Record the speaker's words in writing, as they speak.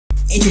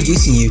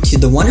introducing you to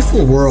the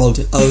wonderful world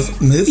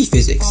of movie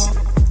physics.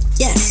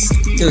 Yes,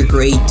 they're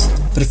great,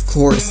 but of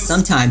course,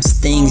 sometimes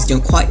things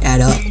don't quite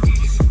add up.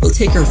 We'll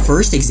take our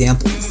first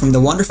example from the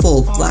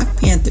wonderful Black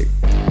Panther.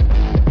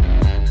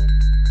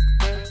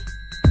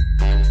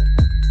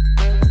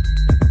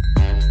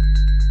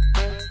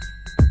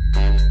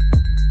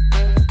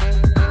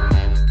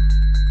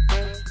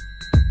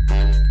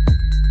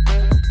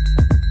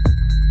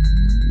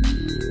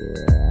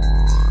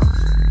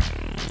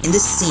 In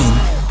this scene,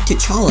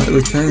 T'Challa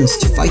returns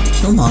to fight the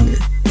Killmonger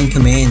and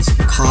commands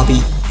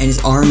Kabi and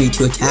his army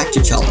to attack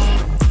T'Challa.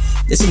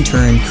 This in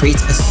turn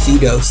creates a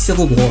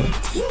pseudo-civil war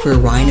where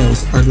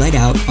rhinos are led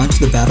out onto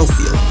the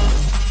battlefield.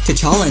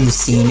 T'Challa in the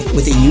scene,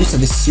 with the use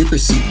of his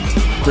supersuit,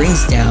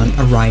 brings down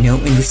a rhino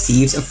and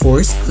receives a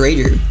force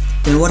greater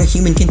than what a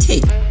human can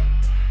take.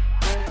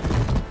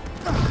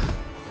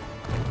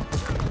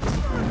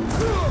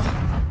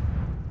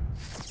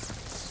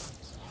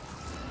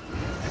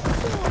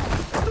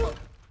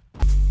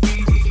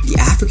 The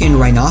African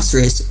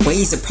Rhinoceros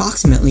weighs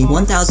approximately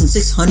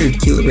 1,600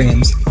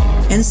 kilograms,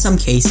 and in some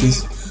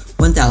cases,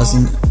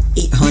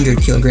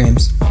 1,800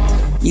 kilograms.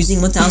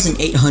 Using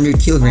 1,800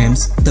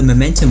 kilograms, the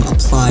momentum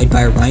applied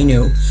by a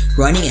rhino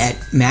running at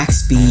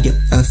max speed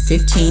of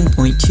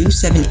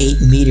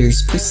 15.278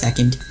 meters per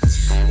second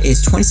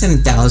is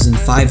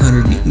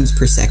 27,500 newtons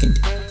per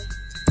second.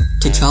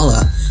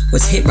 T'Challa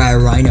was hit by a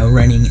rhino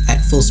running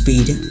at full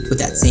speed with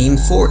that same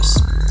force.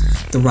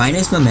 The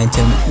rhino's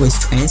momentum was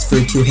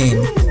transferred to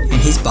him,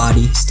 and his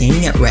body,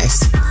 standing at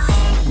rest,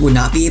 would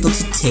not be able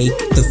to take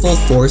the full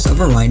force of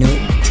a rhino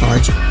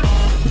charge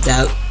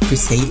without, per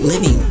se,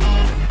 living.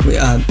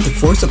 The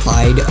force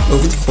applied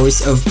over the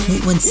course of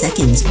 0.1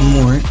 seconds or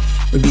more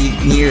would be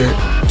near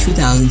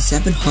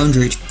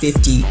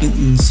 2,750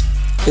 newtons,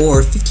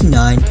 or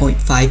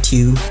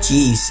 59.52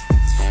 Gs.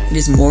 It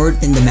is more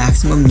than the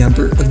maximum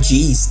number of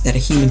Gs that a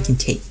human can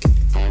take.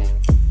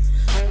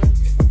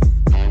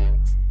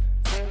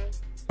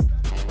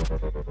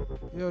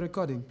 You're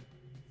recording?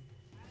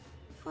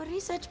 For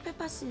research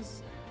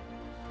purposes.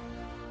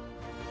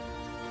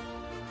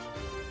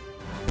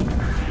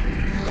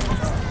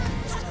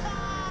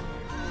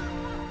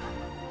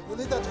 We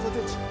need that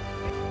footage.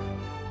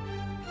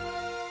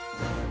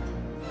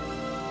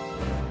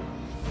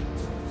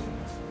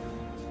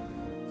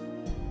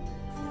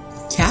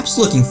 Cap's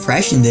looking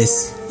fresh in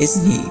this,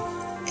 isn't he?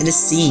 In this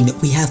scene,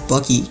 we have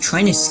Bucky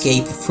trying to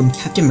escape from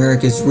Captain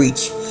America's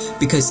reach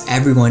because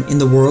everyone in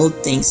the world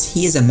thinks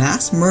he is a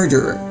mass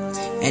murderer.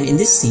 And in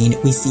this scene,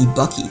 we see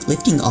Bucky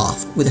lifting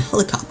off with a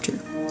helicopter,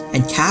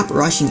 and Cap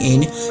rushing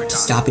in to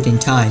stop it in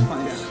time.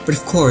 But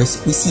of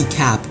course, we see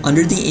Cap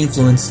under the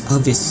influence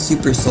of his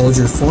super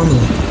soldier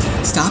formula,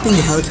 stopping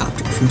the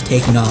helicopter from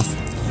taking off.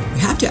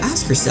 We have to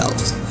ask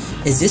ourselves,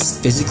 is this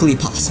physically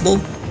possible?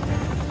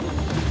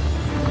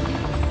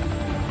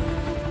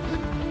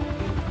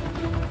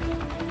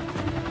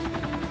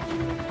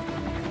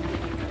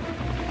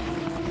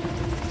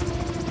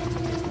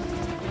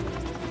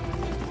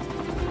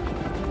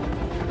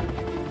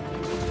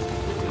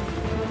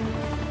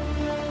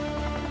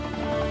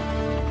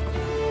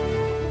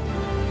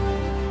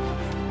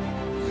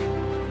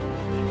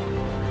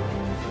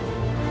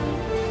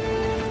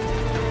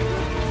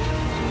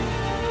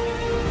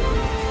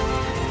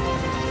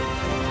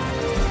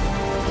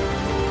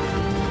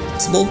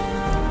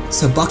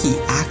 So Bucky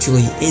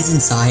actually is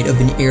inside of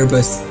an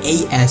Airbus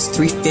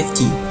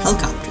AS-350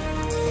 helicopter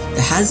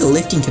that has a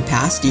lifting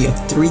capacity of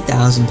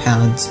 3,000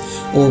 pounds,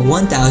 or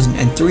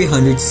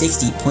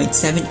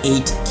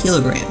 1,360.78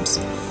 kilograms.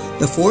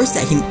 The force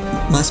that he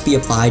must be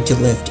applied to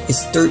lift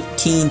is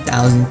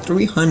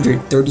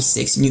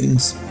 13,336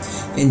 newtons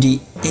in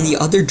the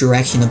other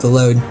direction of the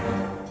load.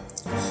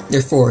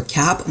 Therefore,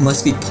 Cap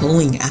must be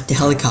pulling at the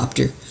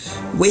helicopter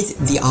with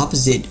the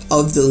opposite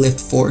of the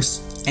lift force,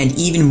 and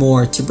even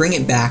more to bring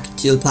it back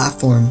to the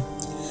platform.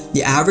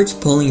 The average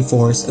pulling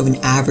force of an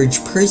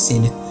average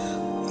person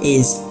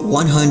is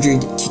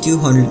 100 to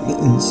 200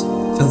 newtons,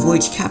 of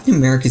which Captain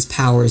America's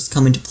powers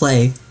come into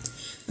play.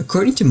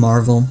 According to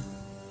Marvel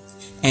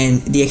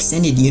and the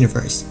extended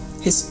universe,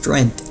 his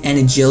strength and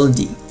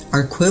agility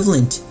are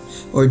equivalent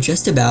or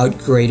just about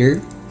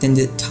greater than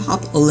the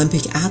top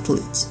Olympic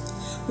athletes,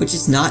 which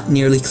is not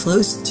nearly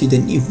close to the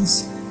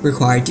newtons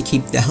required to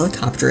keep the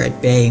helicopter at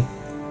bay.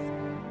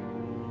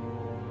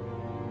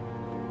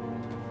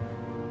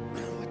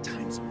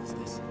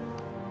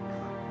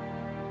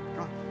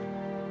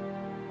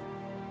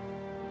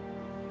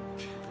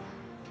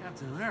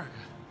 Captain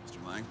America. Mr.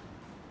 Lang?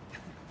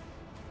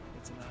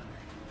 It's an honor.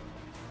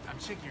 I'm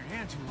shaking your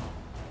hand too long.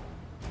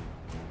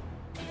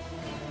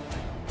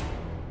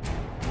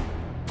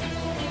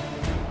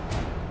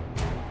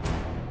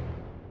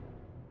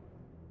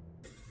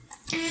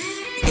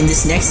 In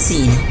this next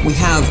scene, we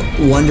have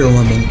Wonder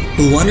Woman,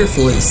 who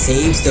wonderfully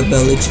saves the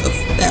village of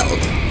Feld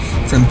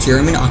from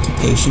German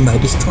occupation by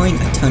destroying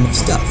a ton of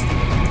stuff.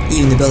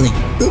 Even the building.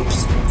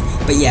 Oops.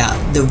 But yeah,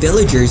 the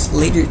villagers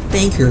later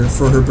thank her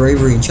for her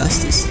bravery and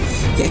justice,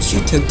 yet she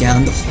took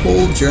down the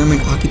whole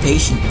German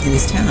occupation in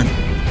this town.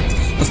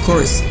 Of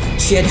course,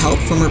 she had help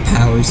from her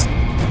powers.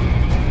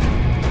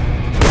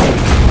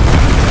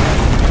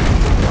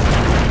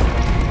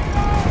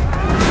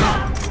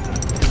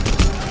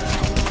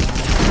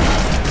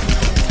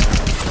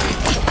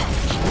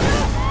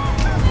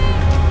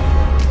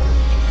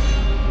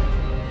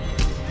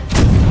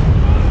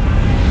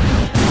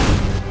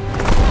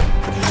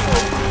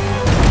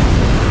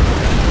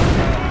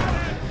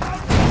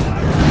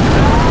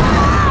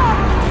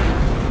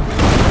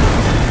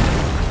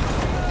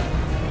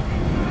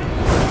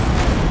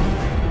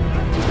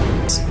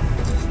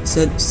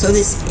 So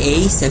this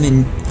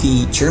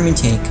A7V German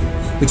tank,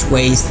 which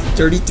weighs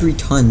 33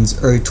 tons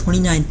or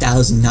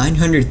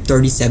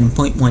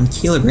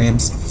 29,937.1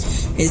 kilograms,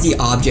 is the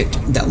object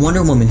that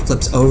Wonder Woman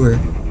flips over.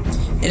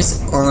 It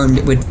is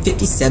armed with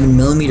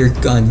 57mm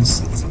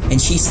guns,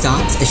 and she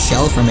stops a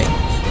shell from it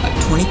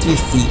at 23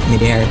 feet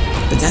midair.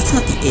 But that's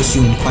not the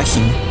issue in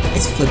question,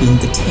 it's flipping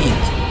the tank.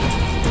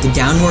 The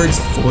downwards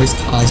force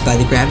caused by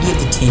the gravity of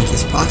the tank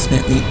is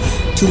approximately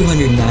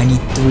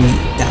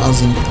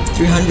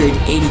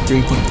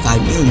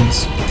 293,383.5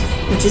 newtons,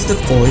 which is the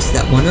force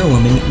that Wonder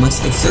Woman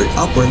must exert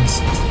upwards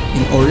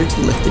in order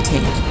to lift the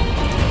tank.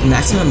 The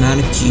maximum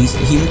amount of G's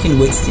a human can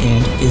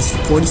withstand is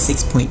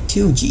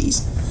 46.2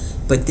 G's,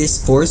 but this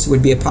force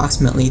would be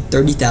approximately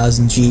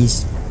 30,000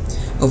 G's,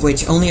 of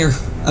which only our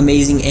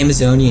amazing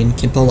Amazonian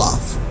can pull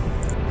off.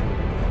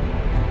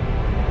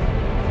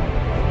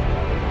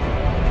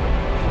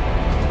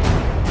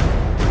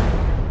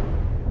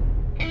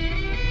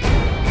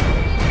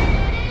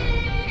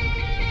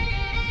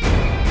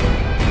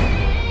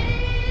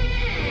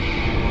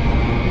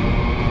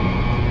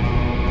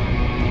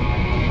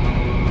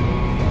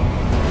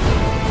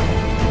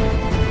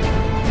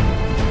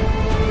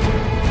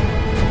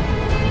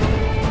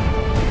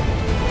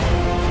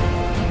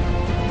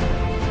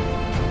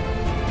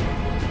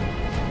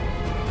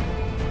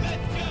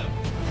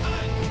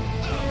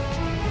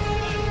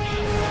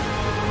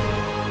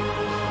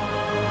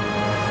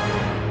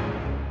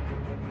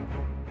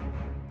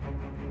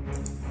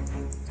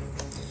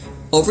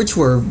 Over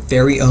to our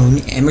very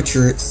own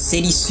amateur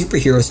city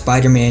superhero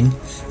Spider-Man,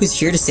 who's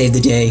here to save the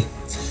day.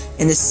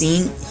 In the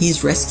scene,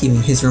 he's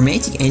rescuing his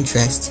romantic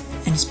interest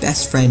and his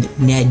best friend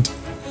Ned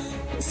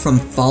from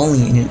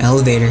falling in an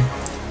elevator,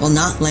 while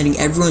not letting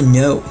everyone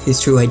know his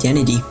true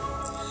identity.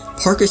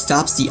 Parker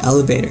stops the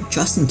elevator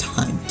just in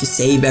time to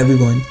save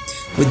everyone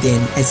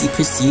within as he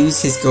pursues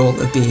his goal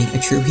of being a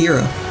true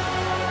hero.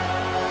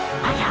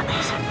 I got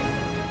this.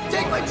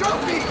 Take my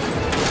trophy!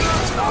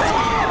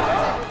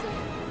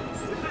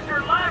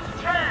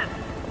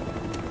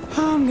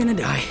 I'm gonna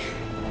die.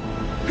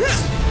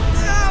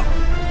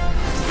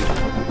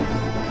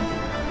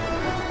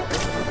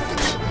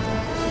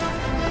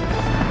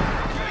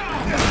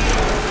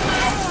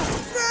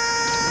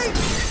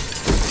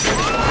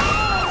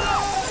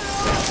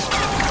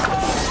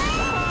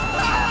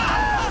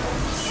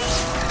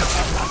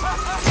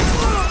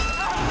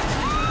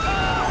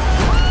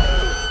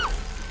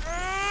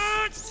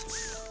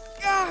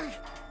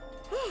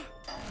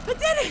 I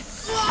did it!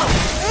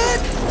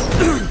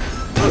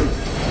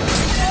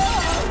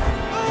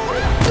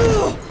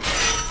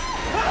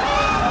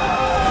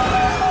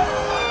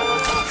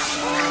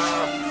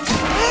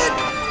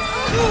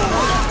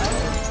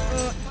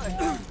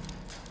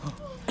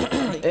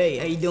 Hey,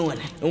 how you doing?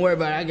 Don't worry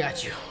about it, I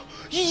got you.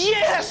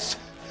 Yes!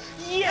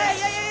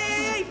 Yes!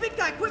 Hey, big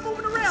guy, quit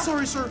moving around!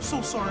 Sorry, sir.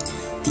 So sorry.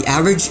 The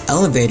average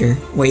elevator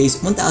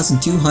weighs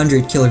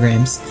 1,200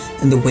 kilograms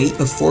and the weight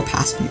of 4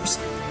 passengers,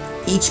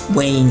 each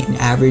weighing an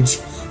average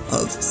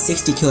of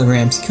 60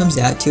 kilograms comes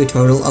out to a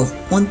total of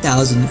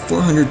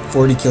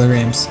 1,440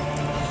 kilograms.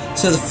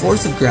 So the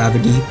force of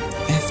gravity,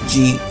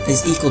 Fg,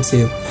 is equal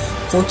to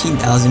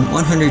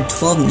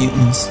 14,112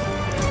 newtons.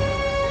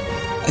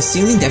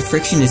 Assuming that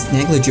friction is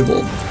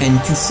negligible,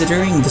 and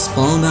considering the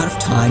small amount of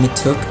time it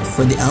took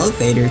for the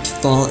elevator to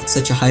fall at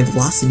such a high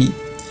velocity,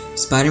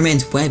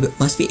 Spider-Man's web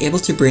must be able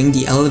to bring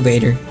the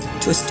elevator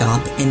to a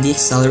stop and the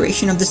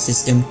acceleration of the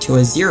system to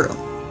a 0.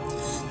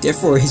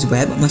 Therefore, his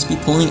web must be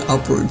pulling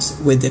upwards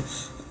with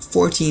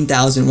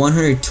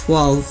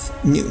 14,112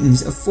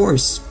 newtons of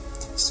force.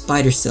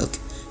 Spider silk,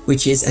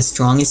 which is as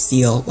strong as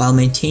steel while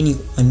maintaining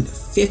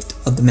 1/5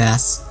 of the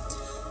mass.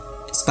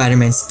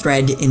 Spider-Man's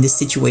thread in this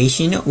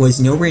situation was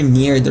nowhere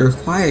near the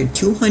required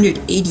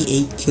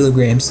 288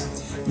 kilograms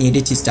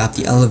needed to stop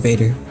the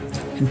elevator.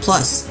 And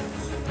plus,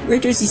 where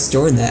does he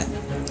store that?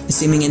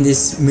 Assuming in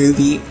this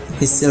movie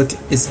his silk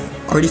is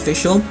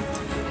artificial,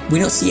 we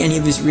don't see any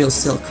of his real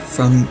silk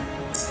from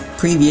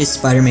previous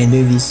Spider-Man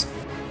movies.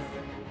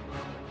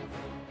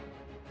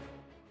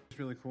 It's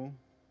really cool.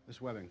 This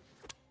webbing.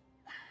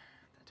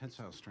 The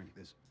tensile strength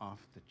is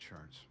off the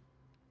charts.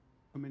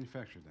 Who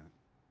manufactured that?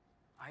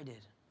 I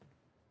did.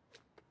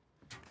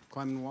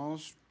 Climbing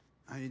walls?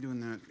 How you doing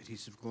that?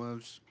 Adhesive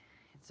gloves?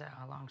 It's a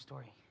long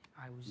story.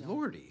 I was...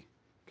 Lordy,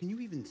 can you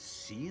even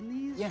see in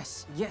these?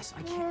 Yes,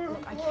 I can't.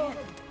 Look, I can't.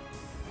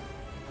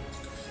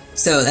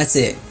 So that's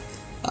it.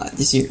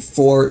 These are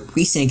 4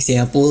 recent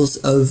examples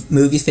of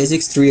movie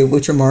physics, 3 of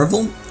which are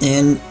Marvel,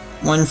 and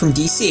 1 from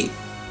DC.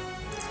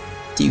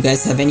 Do you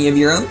guys have any of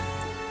your own?